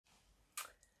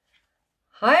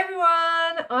Hi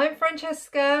everyone, I'm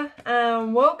Francesca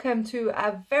and welcome to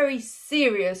a very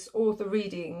serious author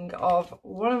reading of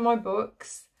one of my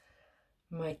books.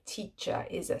 My teacher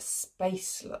is a space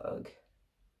slug.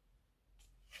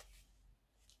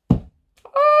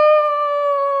 Oh!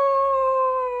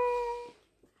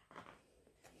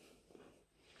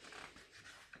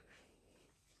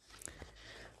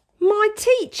 My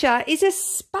teacher is a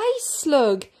space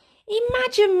slug.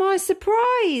 Imagine my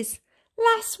surprise.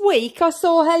 Last week I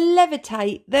saw her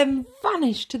levitate, then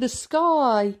vanish to the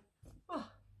sky. Oh,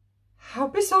 how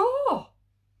bizarre.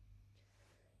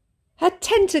 Her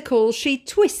tentacles she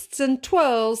twists and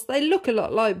twirls, they look a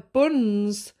lot like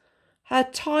buns. Her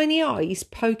tiny eyes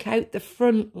poke out the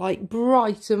front like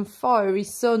bright and fiery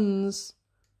suns.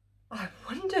 I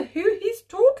wonder who he's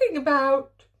talking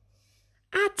about.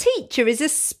 Our teacher is a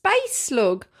space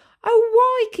slug. Oh,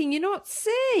 why can you not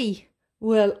see?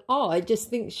 Well, I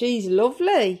just think she's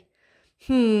lovely.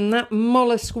 That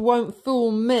mollusk won't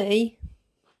fool me.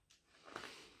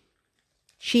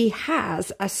 She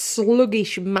has a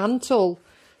sluggish mantle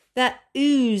that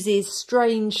oozes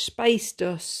strange space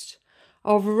dust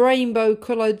of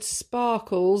rainbow-coloured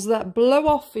sparkles that blow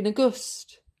off in a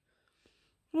gust.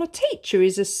 My teacher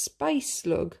is a space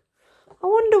slug. I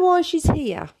wonder why she's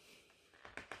here.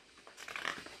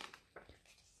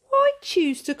 Why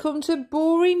choose to come to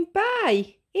Boring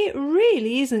Bay? It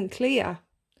really isn't clear.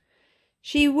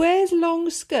 She wears long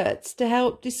skirts to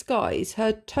help disguise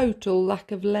her total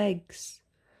lack of legs.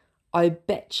 I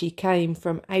bet she came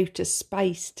from outer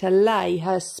space to lay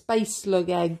her space slug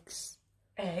eggs.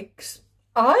 Eggs?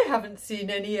 I haven't seen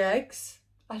any eggs.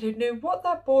 I don't know what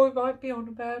that boy might be on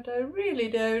about. I really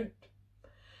don't.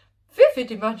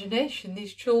 Vivid imagination,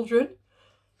 these children.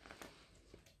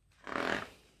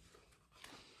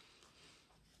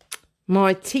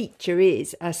 My teacher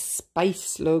is a space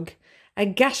slug, a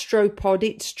gastropod,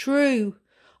 it's true.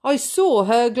 I saw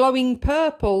her glowing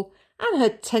purple and her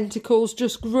tentacles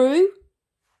just grew.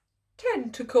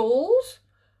 Tentacles?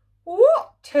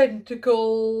 What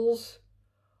tentacles?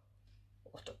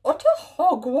 What utter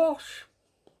hogwash.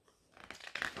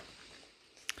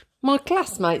 My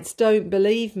classmates don't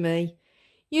believe me.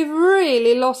 You've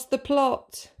really lost the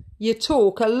plot. You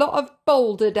talk a lot of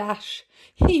balderdash.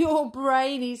 Your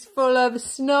brain is full of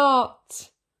snot.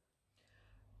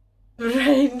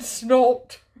 Brain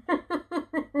snot.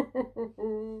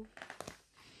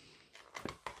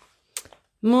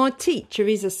 My teacher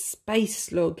is a space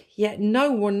slug, yet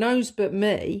no one knows but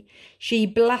me. She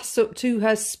blasts up to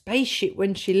her spaceship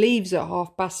when she leaves at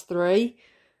 3:30.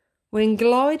 When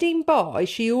gliding by,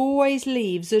 she always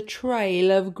leaves a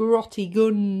trail of grotty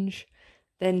gunge.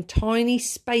 Then tiny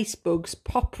space bugs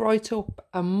pop right up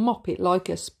and mop it like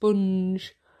a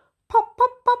sponge. Pop,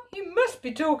 pop, pop. You must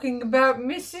be talking about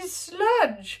Mrs.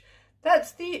 Sludge.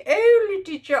 That's the only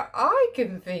teacher I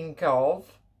can think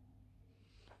of.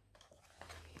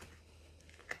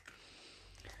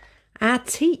 Our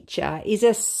teacher is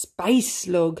a space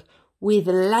slug with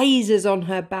lasers on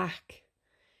her back.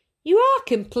 You are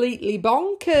completely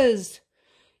bonkers.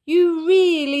 You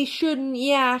really shouldn't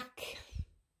yak.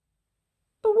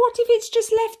 But what if it's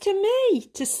just left to me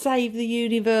to save the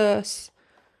universe?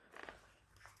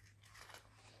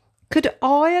 Could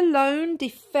I alone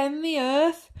defend the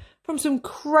earth from some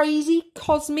crazy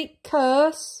cosmic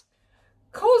curse?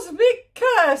 Cosmic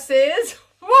curses?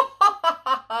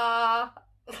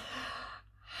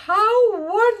 How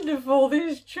wonderful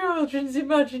these children's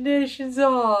imaginations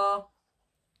are.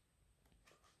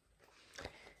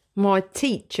 My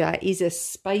teacher is a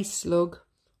space slug.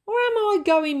 Or am I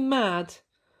going mad?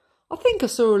 I think I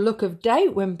saw a look of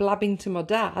doubt when blabbing to my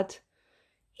dad.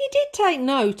 He did take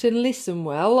note and listen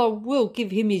well, I will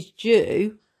give him his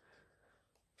due.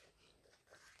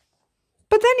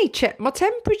 But then he checked my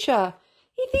temperature.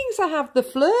 He thinks I have the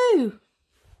flu.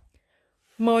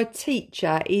 My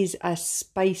teacher is a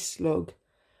space slug,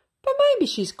 but maybe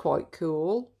she's quite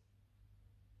cool.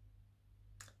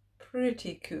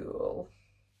 Pretty cool.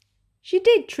 She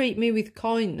did treat me with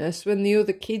kindness when the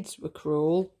other kids were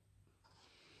cruel.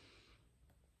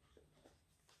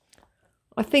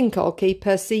 I think I'll keep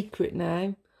her secret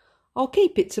now. I'll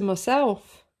keep it to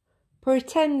myself.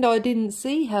 Pretend I didn't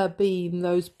see her beam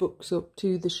those books up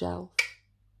to the shelf.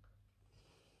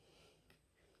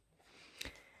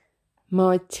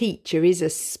 My teacher is a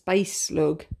space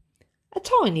slug, a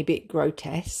tiny bit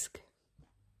grotesque.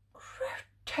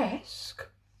 Grotesque?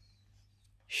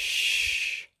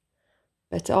 Shh.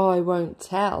 But I won't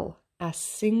tell a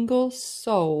single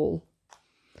soul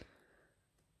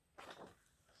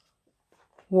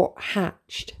what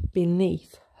hatched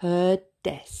beneath her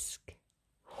desk.